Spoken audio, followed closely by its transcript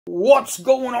What's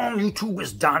going on, YouTube?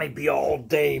 It's Donnie B all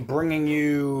day, bringing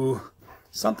you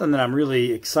something that I'm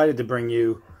really excited to bring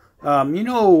you. When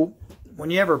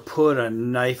you ever put a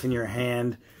knife in your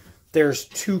hand, there's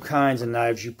two kinds of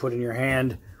knives you put in your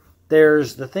hand.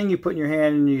 There's the thing you put in your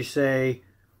hand and you say,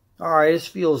 all right, this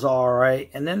feels all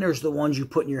right. And then there's the ones you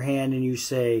put in your hand and you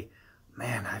say,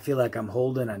 man, I feel like I'm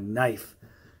holding a knife.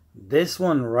 This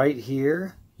one right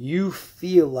here, you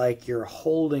feel like you're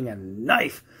holding a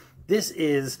knife. This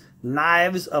is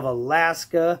Knives of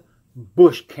Alaska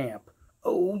Bush Camp.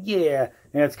 Oh, yeah.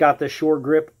 And it's got the shore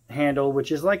grip handle, which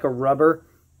is like a rubber.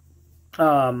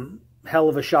 Hell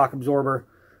of a shock absorber.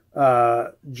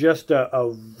 Just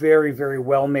a very, very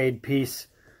well-made piece.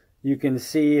 You can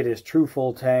see it is true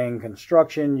full tang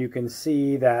construction. You can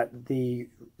see that the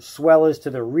swell is to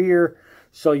the rear,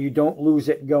 so you don't lose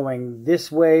it going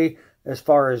this way as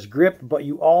far as grip, but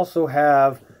you also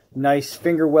have nice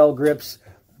finger well grips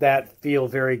that feel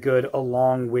very good,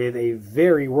 along with a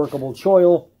very workable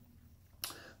choil.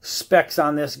 Specs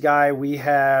on this guy, we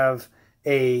have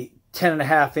a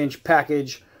 10.5-inch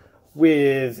package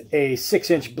with a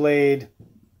 6-inch blade.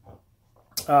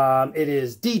 It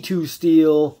is D2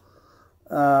 steel,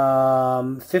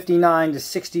 59 to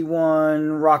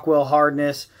 61 Rockwell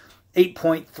hardness,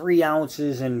 8.3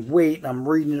 ounces in weight. I'm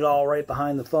reading it all right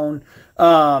behind the phone.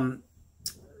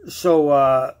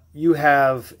 You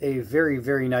have a very,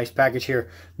 very nice package here.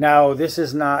 Now, this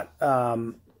is not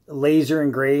laser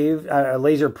engraved,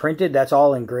 laser printed. That's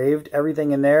all engraved,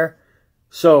 everything in there.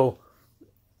 So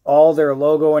all their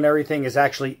logo and everything is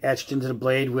actually etched into the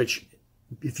blade, which,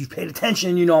 if you've paid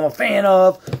attention, you know I'm a fan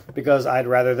of, because I'd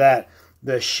rather that.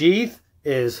 The sheath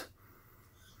is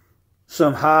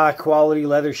some high quality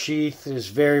leather sheath. It is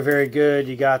very, very good.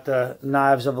 You got the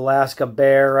Knives of Alaska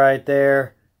bear right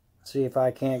there. See if I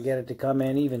can't get it to come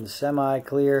in even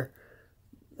semi-clear.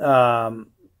 But,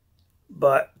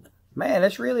 man,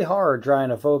 it's really hard trying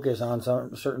to focus on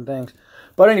some certain things.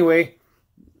 But anyway,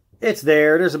 it's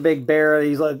there. There's a big bear.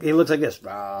 He looks like this.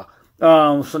 So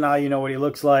now you know what he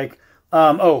looks like.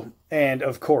 Oh, and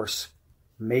of course,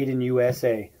 made in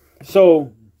USA.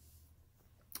 So,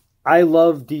 I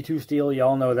love D2 steel.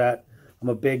 Y'all know that. I'm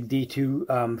a big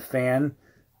D2 fan.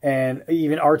 And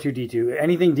even R2D2.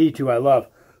 Anything D2 I love.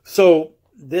 So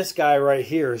this guy right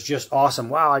here is just awesome.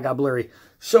 Wow, I got blurry.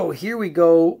 So here we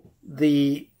go.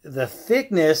 The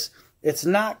thickness, it's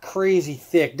not crazy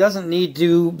thick. Doesn't need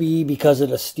to be, because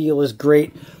of the steel is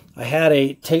great. I had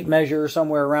a tape measure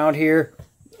somewhere around here,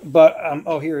 but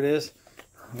oh, here it is.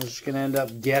 I'm just gonna end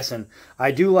up guessing.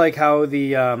 I do like how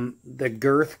the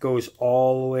girth goes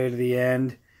all the way to the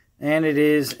end, and it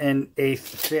is an 1/8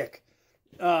 thick.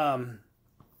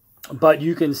 But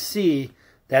you can see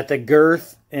that the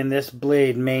girth in this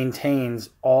blade maintains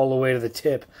all the way to the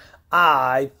tip.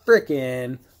 I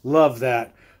freaking love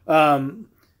that.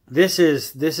 This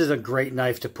is a great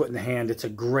knife to put in the hand. It's a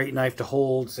great knife to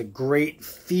hold. It's a great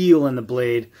feel in the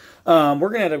blade. We're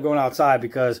going to end up going outside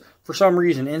because for some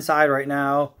reason inside right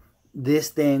now, this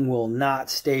thing will not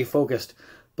stay focused.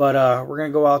 But we're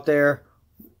going to go out there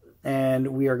and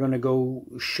we are going to go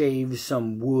shave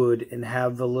some wood and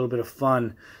have a little bit of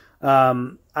fun.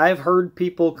 I've heard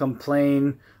people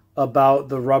complain about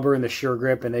the rubber and the sure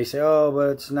grip, and they say, "Oh, but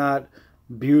it's not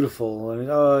beautiful." And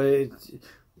oh,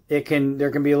 there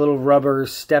can be a little rubber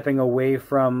stepping away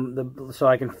from the, so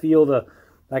I can feel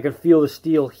the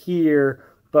steel here,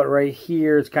 but right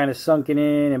here it's kind of sunken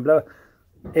in and blah.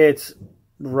 It's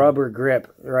rubber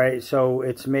grip, right? So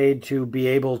it's made to be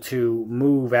able to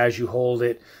move as you hold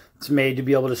it. It's made to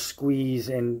be able to squeeze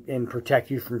and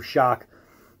protect you from shock.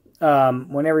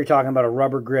 Whenever you're talking about a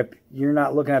rubber grip, you're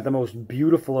not looking at the most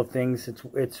beautiful of things.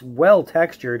 It's well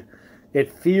textured.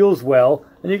 It feels well.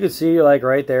 And you can see, like,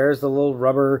 right there is the little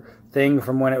rubber thing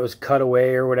from when it was cut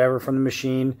away or whatever from the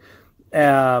machine.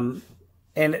 But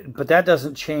that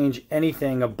doesn't change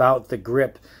anything about the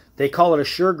grip. They call it a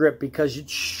sure grip because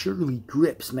it surely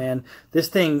grips, man. This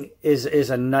thing is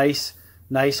a nice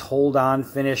hold-on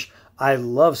finish. I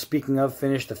love, speaking of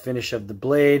finish, the finish of the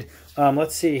blade.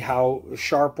 Let's see how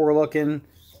sharp we're looking.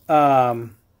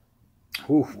 Ooh,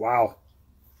 wow.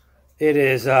 It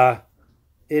is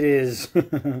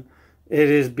it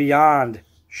is beyond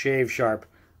shave sharp.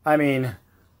 I mean,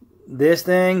 this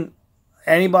thing,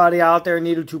 anybody out there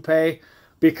need a toupee?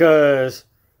 Because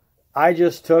I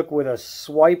just took, with a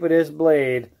swipe of this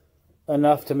blade,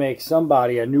 enough to make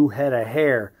somebody a new head of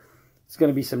hair. It's going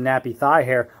to be some nappy thigh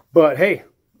hair, but hey,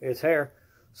 it's hair.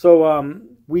 So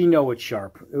we know it's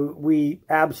sharp. We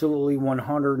absolutely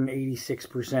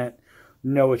 186%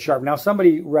 know it's sharp. Now,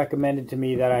 somebody recommended to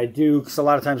me that I do, because a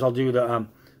lot of times I'll do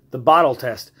the bottle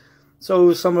test.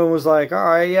 So someone was like, all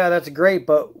right, yeah, that's great,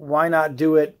 but why not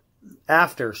do it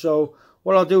after? So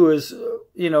what I'll do is,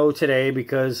 today,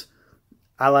 because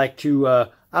I like to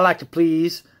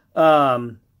please,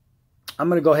 I'm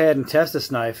going to go ahead and test this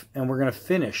knife, and we're going to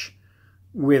finish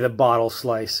with a bottle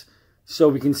slice so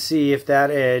we can see if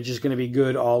that edge is going to be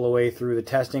good all the way through the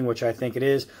testing, which I think it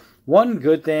is. One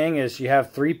good thing is you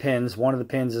have 3 pins. One of the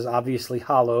pins is obviously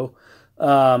hollow.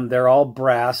 They're all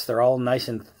brass. They're all nice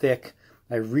and thick.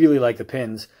 I really like the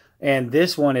pins. And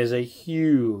this one is a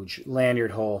huge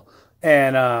lanyard hole.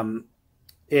 And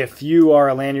if you are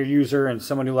a lanyard user and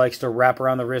someone who likes to wrap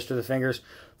around the wrist or the fingers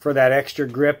for that extra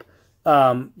grip,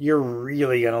 you're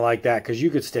really going to like that, because you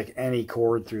could stick any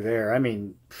cord through there. I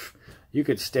mean, you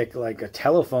could stick like a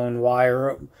telephone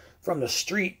wire from the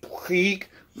street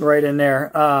right in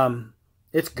there.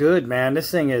 It's good, man.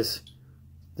 This thing is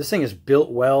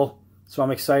built well. So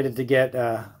I'm excited to get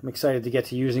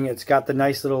to using it. It's got the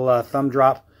nice little thumb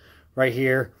drop right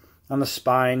here on the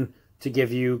spine to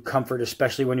give you comfort,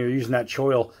 especially when you're using that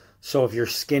choil. So if you're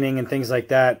skinning and things like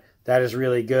that, that is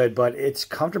really good. But it's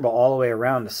comfortable all the way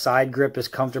around. The side grip is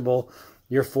comfortable.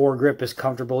 Your foregrip is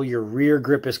comfortable. Your rear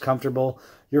grip is comfortable.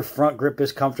 Your front grip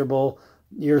is comfortable.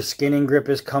 Your skinning grip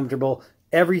is comfortable.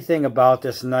 Everything about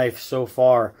this knife so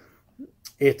far,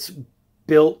 it's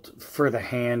built for the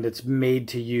hand. It's made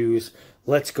to use.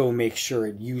 Let's go make sure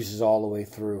it uses all the way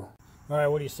through. All right,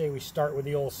 what do you say we start with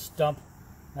the old stump?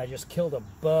 I just killed a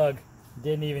bug.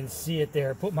 Didn't even see it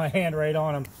there. Put my hand right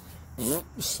on him.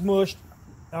 Smushed.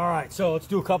 All right, so let's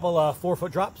do a couple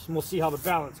 4-foot drops, and we'll see how the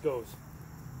balance goes.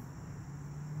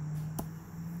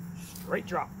 Straight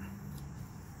drop.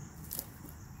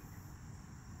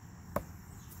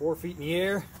 4 feet in the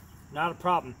air, not a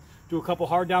problem. Do a couple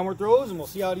hard downward throws, and we'll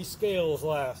see how these scales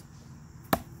last.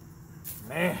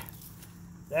 Man,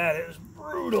 that is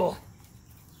brutal.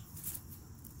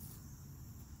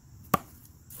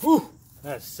 Whew,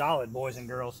 that is solid, boys and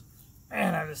girls.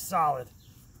 Man, that is solid.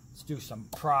 Let's do some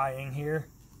prying here.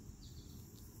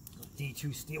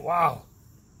 D2 steel. Wow,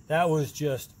 that was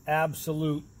just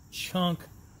absolute chunk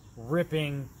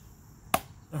ripping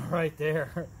right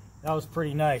there. That was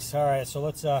pretty nice. All right, so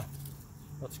let's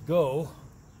go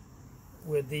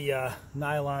with the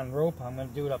nylon rope. I'm going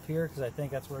to do it up here because I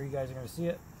think that's where you guys are going to see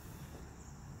it.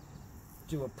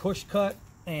 Do a push cut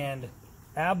and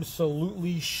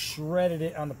absolutely shredded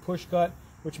it on the push cut,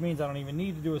 which means I don't even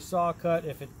need to do a saw cut.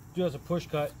 If it does a push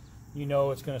cut, you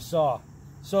know it's going to saw.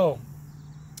 So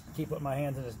keep putting my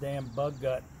hands in this damn bug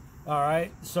gut. All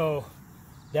right, so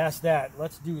that's that.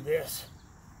 Let's do this.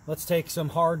 Let's take some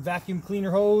hard vacuum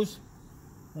cleaner hose,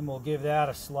 and we'll give that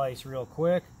a slice real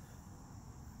quick.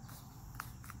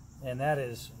 And that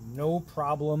is no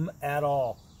problem at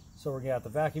all. So we're gonna have the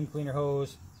vacuum cleaner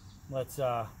hose. Let's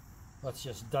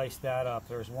just dice that up.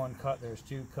 There's 1 cut, there's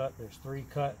 2 cut, there's 3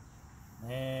 cut,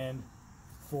 and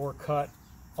 4 cut.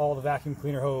 All the vacuum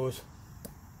cleaner hose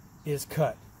is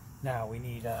cut. Now we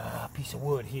need a piece of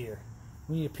wood here.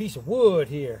 We need a piece of wood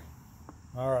here.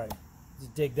 All right,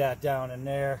 just dig that down in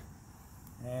there,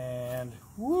 and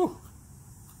whoo,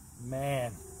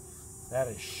 man, that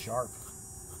is sharp.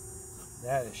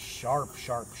 That is sharp,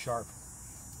 sharp, sharp.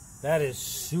 That is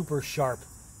super sharp,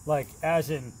 like as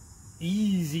in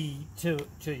easy to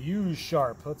use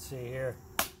sharp. Let's see here.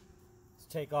 Let's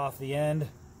take off the end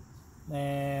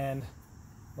and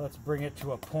let's bring it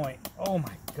to a point. Oh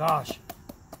my gosh,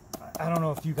 I don't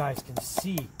know if you guys can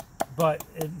see, but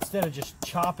instead of just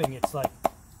chopping, it's like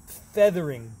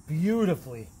feathering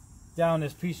beautifully down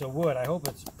this piece of wood. I hope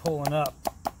it's pulling up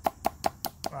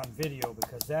on video,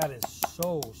 because that is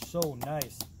so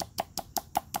nice.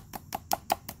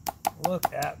 Look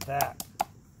at that.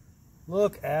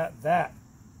 Look at that.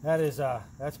 That is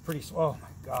that's pretty. Oh my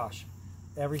gosh,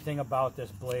 everything about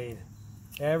this blade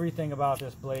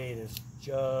is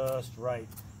just right.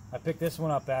 I picked this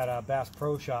one up at Bass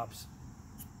Pro Shops,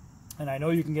 and I know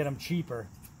you can get them cheaper,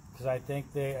 because I think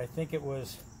it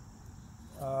was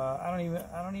I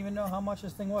don't even know how much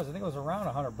this thing was. I think it was around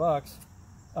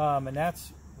 $100, and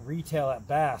that's retail at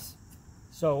Bass.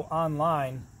 So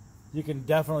online you can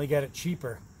definitely get it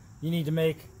cheaper. You need to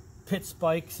make pit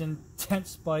spikes and tent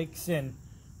spikes and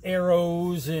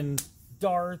arrows and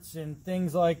darts and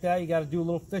things like that. You got to do a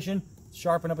little fishing,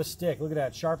 sharpen up a stick. Look at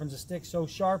that, sharpens a stick so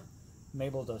sharp, I'm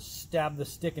able to stab the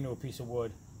stick into a piece of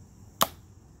wood.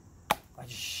 I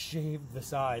just shaved the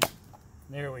side.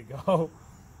 There we go.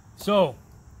 So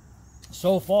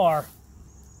far,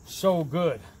 so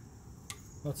good.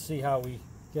 Let's see how we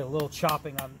get a little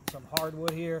chopping on some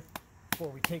hardwood here before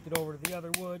we take it over to the other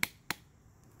wood.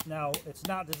 Now, it's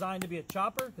not designed to be a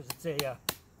chopper, because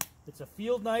it's a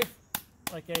field knife,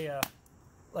 like a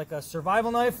like a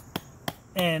survival knife,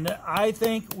 and I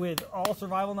think with all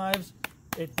survival knives,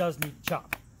 it does need to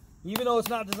chop. Even though it's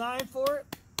not designed for it,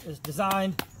 it's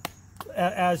designed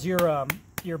as your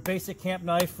basic camp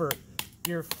knife for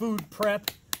your food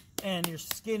prep and your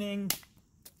skinning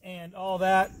and all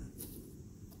that.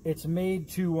 It's made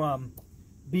to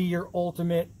be your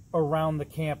ultimate around the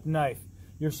camp knife.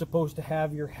 You're supposed to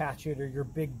have your hatchet or your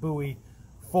big buoy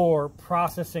for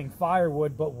processing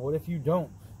firewood, but what if you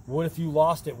don't? What if you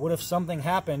lost it? What if something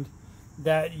happened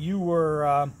that you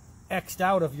were X'd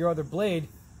out of your other blade?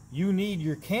 You need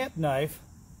your camp knife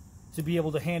to be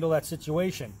able to handle that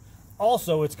situation.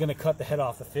 Also, it's going to cut the head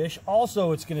off the fish.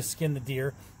 Also, it's going to skin the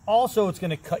deer. Also, it's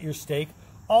going to cut your steak.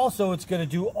 Also, it's going to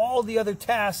do all the other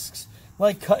tasks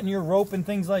like cutting your rope and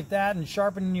things like that, and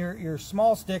sharpening your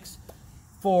small sticks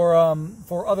for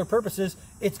other purposes.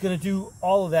 It's going to do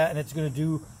all of that, and it's going to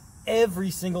do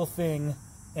every single thing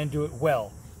and do it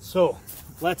well. So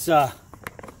let's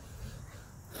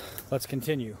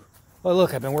continue. Oh,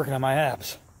 look, I've been working on my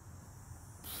abs.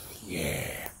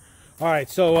 Yeah. All right,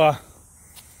 so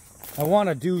I want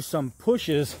to do some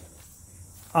pushes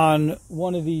on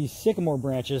one of these sycamore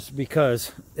branches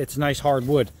because it's nice hard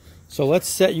wood. So let's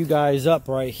set you guys up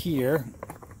right here.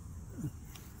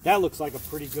 That looks like a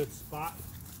pretty good spot.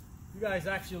 You guys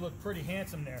actually look pretty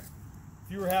handsome there.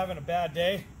 If you were having a bad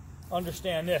day,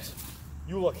 understand this.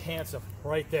 You look handsome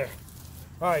right there.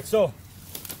 All right, so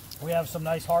we have some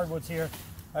nice hardwoods here.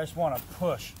 I just want to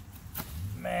push.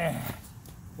 Man,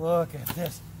 look at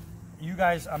this. You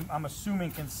guys, I'm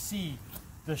assuming, can see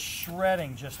the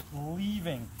shredding just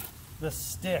leaving the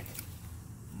stick.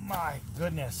 My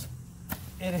goodness.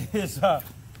 It is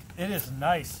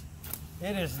nice.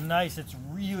 It is nice. It's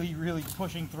really, really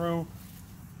pushing through.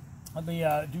 Let me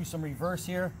do some reverse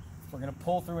here. We're going to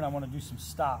pull through, and I want to do some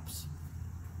stops.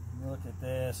 Look at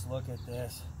this. Look at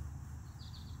this.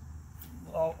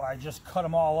 Oh, I just cut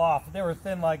them all off. They were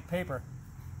thin like paper.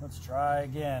 Let's try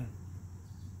again.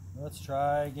 Let's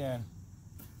try again.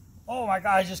 Oh my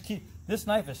God, this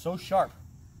knife is so sharp.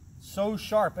 So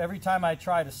sharp. Every time I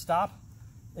try to stop,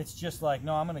 it's just like,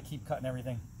 no, I'm going to keep cutting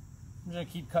everything. I'm going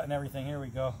to keep cutting everything. Here we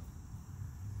go.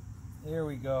 There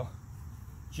we go.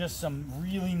 Just some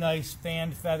really nice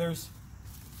fanned feathers.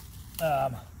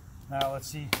 Now let's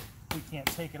see. We can't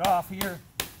take it off here.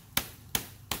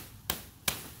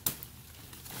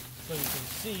 So you can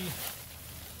see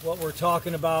what we're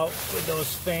talking about with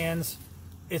those fans.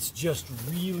 It's just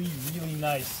really, really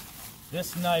nice.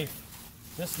 This knife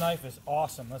is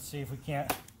awesome. Let's see if we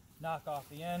can't knock off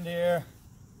the end here.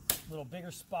 A little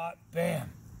bigger spot. Bam.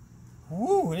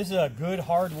 Woo, this is a good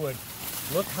hardwood.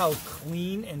 Look how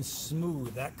clean and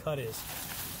smooth that cut is.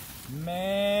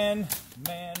 Man,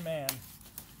 man, man.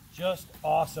 Just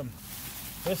awesome.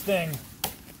 This thing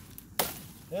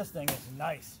is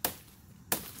nice.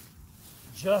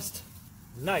 Just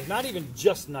nice. Not even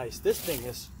just nice. This thing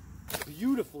is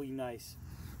beautifully nice.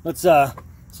 Let's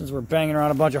since we're banging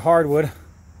around a bunch of hardwood,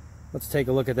 let's take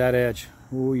a look at that edge.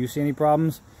 Ooh, you see any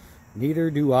problems? Neither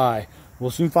do I.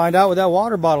 We'll soon find out with that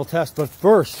water bottle test, but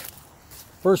first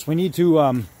we need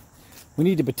to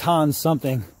baton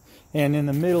something, and in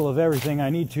the middle of everything I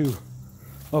need to,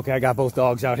 okay, I got both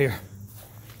dogs out here.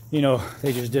 You know,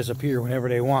 they just disappear whenever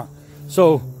they want.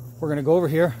 So we're gonna go over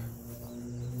here,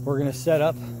 we're gonna set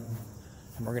up,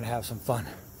 and we're gonna have some fun.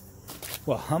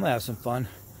 Well, I'm gonna have some fun.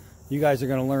 You guys are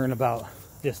gonna learn about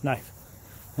this knife.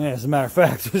 And as a matter of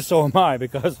fact, so am I,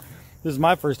 because this is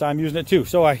my first time using it too.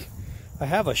 So I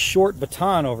have a short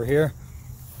baton over here.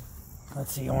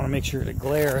 Let's see, I want to make sure the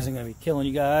glare isn't going to be killing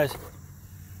you guys.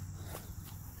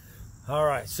 All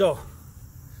right, so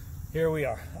here we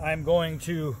are. I'm going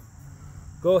to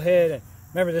go ahead and,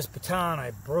 remember this baton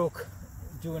I broke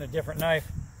doing a different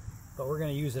knife, but we're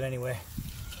going to use it anyway.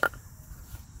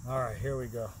 All right, here we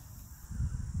go.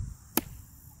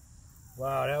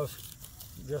 Wow, that was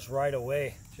just right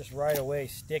away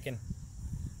sticking.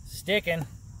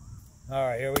 All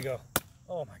right, here we go.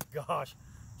 Oh my gosh,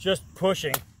 just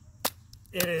pushing.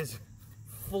 It is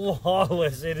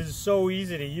flawless. It is so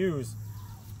easy to use.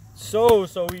 So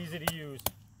easy to use.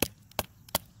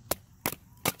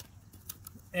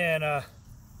 And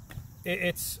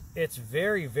it's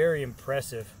very, very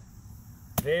impressive.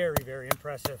 Very, very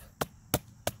impressive.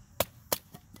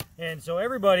 And so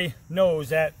everybody knows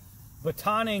that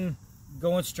batoning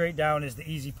going straight down is the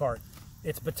easy part.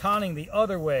 It's batoning the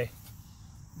other way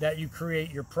that you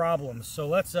create your problems. So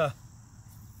let's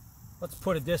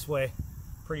put it this way.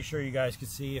 Pretty sure you guys can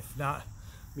see. If not,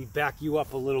 let me back you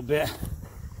up a little bit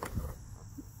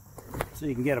so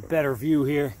you can get a better view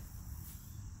here.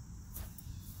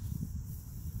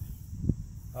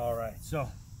 All right, so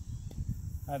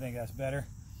I think that's better.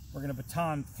 We're going to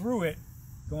baton through it,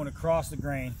 going across the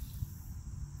grain.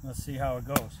 Let's see how it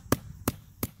goes.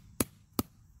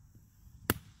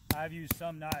 I've used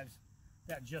some knives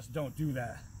that just don't do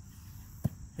that.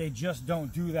 They just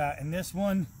don't do that. And this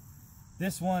one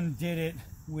did it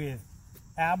with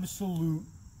absolute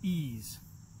ease.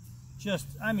 Just,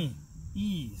 I mean,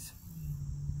 ease.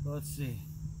 So let's see.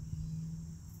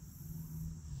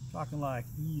 Talking like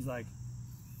ease, like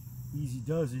easy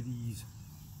does it ease.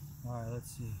 All right, let's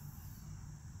see.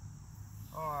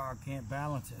 Oh, I can't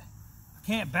balance it. I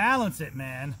can't balance it,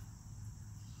 man.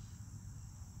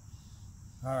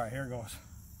 All right, here it goes.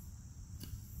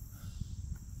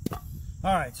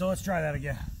 All right, so let's try that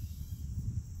again.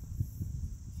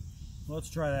 Let's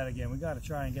try that again. We got to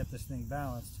try and get this thing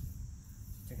balanced.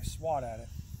 Take a swat at it.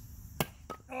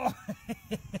 Oh,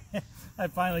 I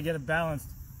finally get it balanced.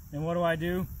 And what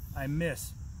do? I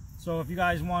miss. So if you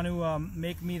guys want to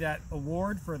make me that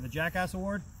award for the Jackass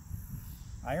Award,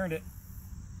 I earned it.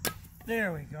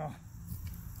 There we go.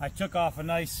 I took off a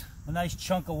nice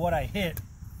chunk of what I hit.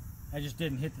 I just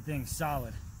didn't hit the thing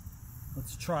solid.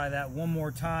 Let's try that one more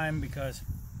time because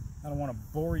I don't want to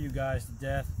bore you guys to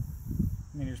death.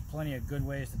 I mean, there's plenty of good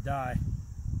ways to die.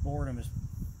 Boredom is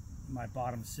my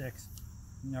bottom 6.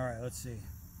 All right, let's see.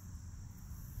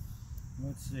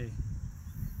 Let's see.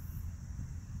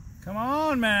 Come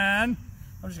on, man.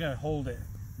 I'm just going to hold it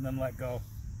and then let go.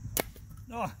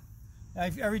 Oh,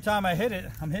 every time I hit it,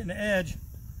 I'm hitting the edge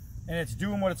and it's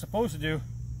doing what it's supposed to do.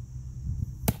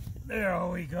 There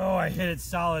we go. I hit it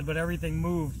solid, but everything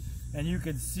moved. And you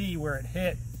could see where it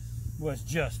hit was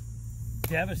just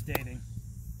devastating.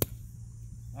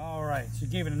 All right, so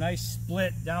gave it a nice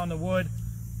split down the wood.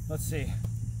 Let's see.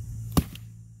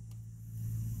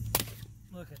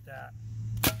 Look at that.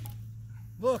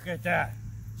 Look at that.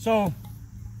 So,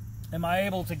 am I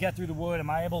able to get through the wood? Am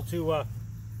I able to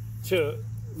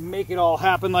make it all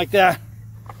happen like that?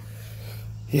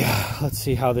 Yeah, let's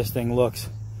see how this thing looks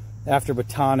after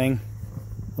batoning.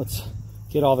 Let's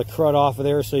get all the crud off of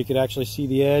there so you could actually see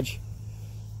the edge.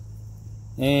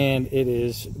 And it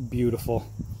is beautiful.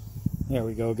 There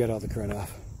we go, get all the crud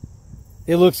off.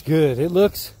 It looks good, it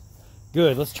looks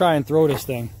good. Let's try and throw this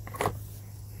thing.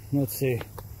 Let's see,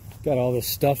 got all this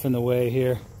stuff in the way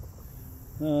here.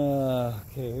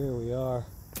 Okay, here we are.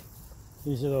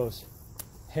 These are those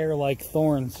hair-like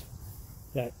thorns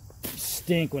that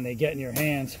stink when they get in your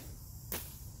hands.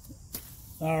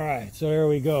 All right, so there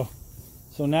we go.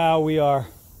 So now we are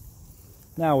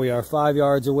 5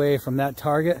 yards away from that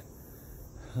target.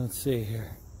 Let's see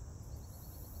here.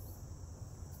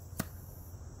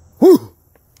 Whew!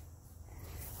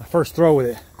 My first throw with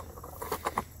it.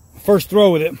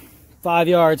 5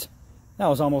 yards. That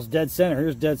was almost dead center.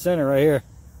 Here's dead center right here.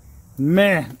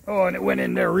 Man, oh, and it went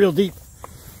in there real deep.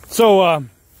 So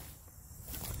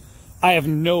I have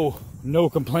no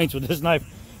complaints with this knife.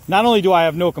 Not only do I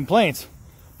have no complaints,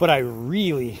 but I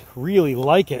really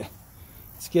like it.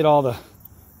 Let's get all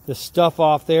the stuff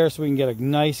off there so we can get a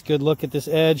nice good look at this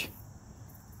edge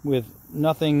with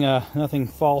nothing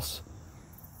false.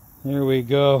 There we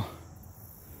go.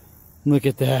 Look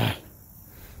at that.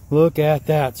 Look at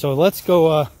that. So let's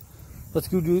go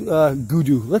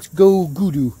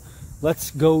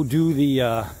do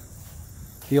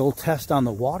the old test on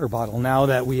the water bottle now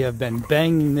that we have been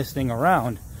banging this thing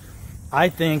around. I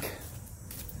think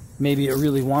maybe it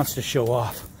really wants to show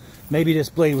off. Maybe this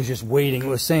blade was just waiting. It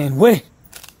was saying, wait,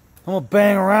 I'm gonna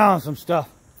bang around some stuff.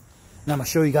 And I'm gonna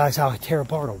show you guys how I tear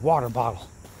apart a water bottle.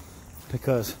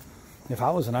 Because if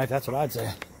I was a knife, that's what I'd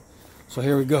say. So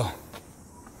here we go.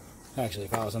 Actually,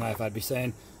 if I was a knife, I'd be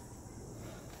saying,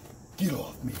 get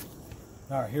off me.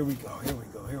 All right, here we go.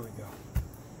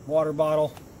 Water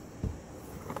bottle.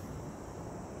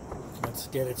 Let's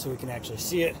get it so we can actually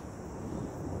see it.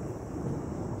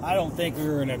 I don't think we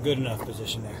were in a good enough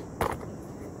position there.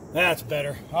 That's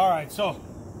better. All right, so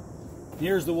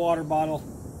here's the water bottle.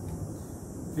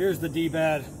 Here's the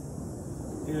D-pad.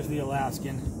 Here's the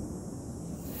Alaskan.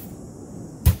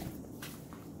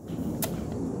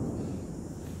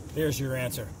 There's your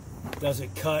answer. Does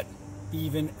it cut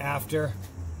even after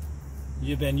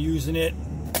you've been using it?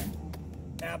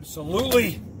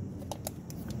 Absolutely.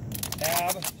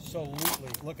 Absolutely.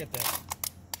 Look at this.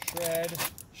 Shred,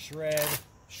 shred,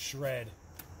 shred.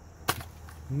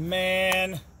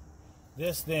 Man,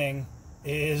 this thing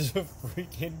is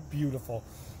freaking beautiful.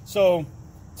 So,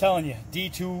 telling you,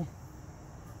 D2,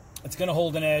 it's going to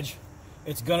hold an edge.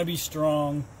 It's going to be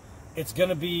strong. It's going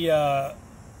to be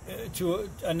to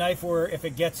a knife where if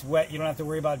it gets wet, you don't have to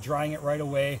worry about drying it right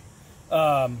away.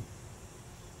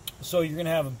 So you're going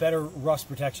to have a better rust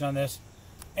protection on this.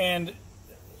 And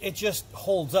it just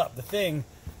holds up. The thing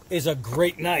is a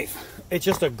great knife. It's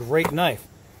just a great knife.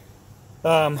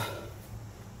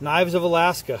 Knives of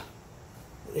Alaska.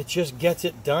 It just gets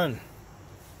it done.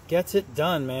 Gets it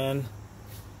done, man.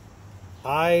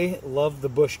 I love the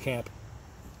bush camp.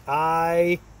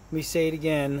 Let me say it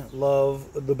again,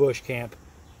 love the bush camp.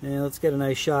 And let's get a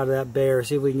nice shot of that bear.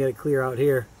 See if we can get it clear out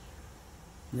here.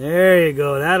 There you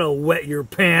go. That'll wet your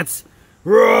pants.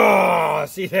 Roar!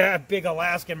 See that big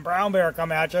Alaskan brown bear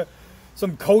come at you.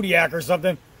 Some Kodiak or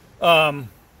something. I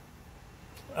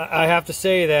have to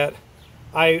say that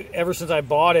ever since I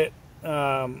bought it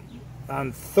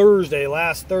on Thursday,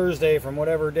 last Thursday, from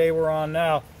whatever day we're on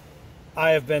now,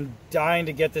 I have been dying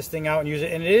to get this thing out and use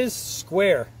it. And it is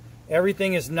square.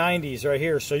 Everything is 90s right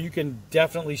here, so you can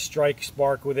definitely strike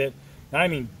spark with it. And I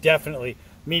mean definitely.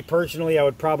 Me personally, I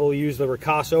would probably use the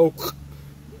Ricasso.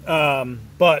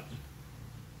 But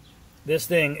this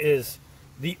thing is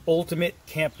the ultimate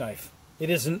camp knife. It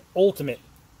is an ultimate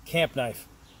camp knife.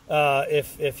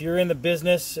 If you're in the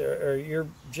business or you're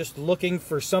just looking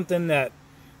for something that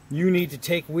you need to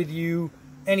take with you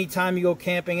anytime you go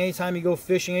camping, anytime you go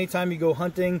fishing, anytime you go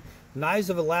hunting, Knives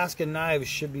of Alaska knives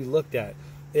should be looked at,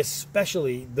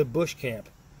 especially the bush camp.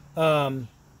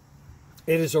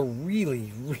 It is a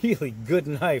really, really good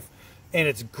knife, and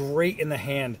it's great in the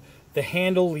hand. The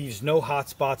handle leaves no hot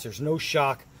spots. There's no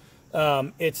shock.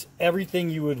 It's everything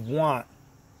you would want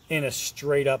in a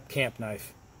straight-up camp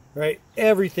knife, right?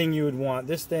 Everything you would want.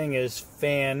 This thing is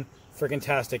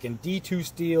fan-freaking-tastic. And D2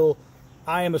 steel,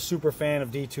 I am a super fan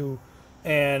of D2,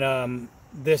 and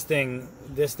this thing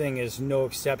is no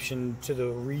exception to the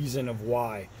reason of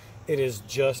why. It is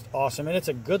just awesome, and it's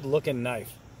a good-looking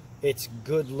knife. It's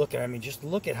good looking. I mean, just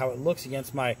look at how it looks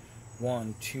against my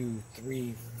 1, 2,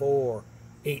 3, 4,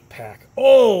 8-pack.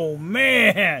 Oh,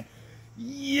 man!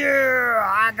 Yeah!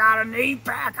 I got an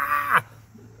 8-pack! Ah!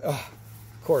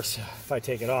 Of course, if I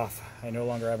take it off, I no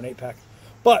longer have an 8-pack.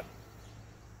 But,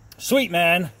 sweet,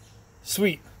 man.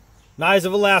 Sweet. Knives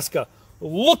of Alaska.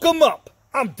 Look them up.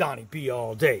 I'm Donnie B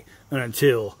all day. And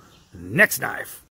until next knife.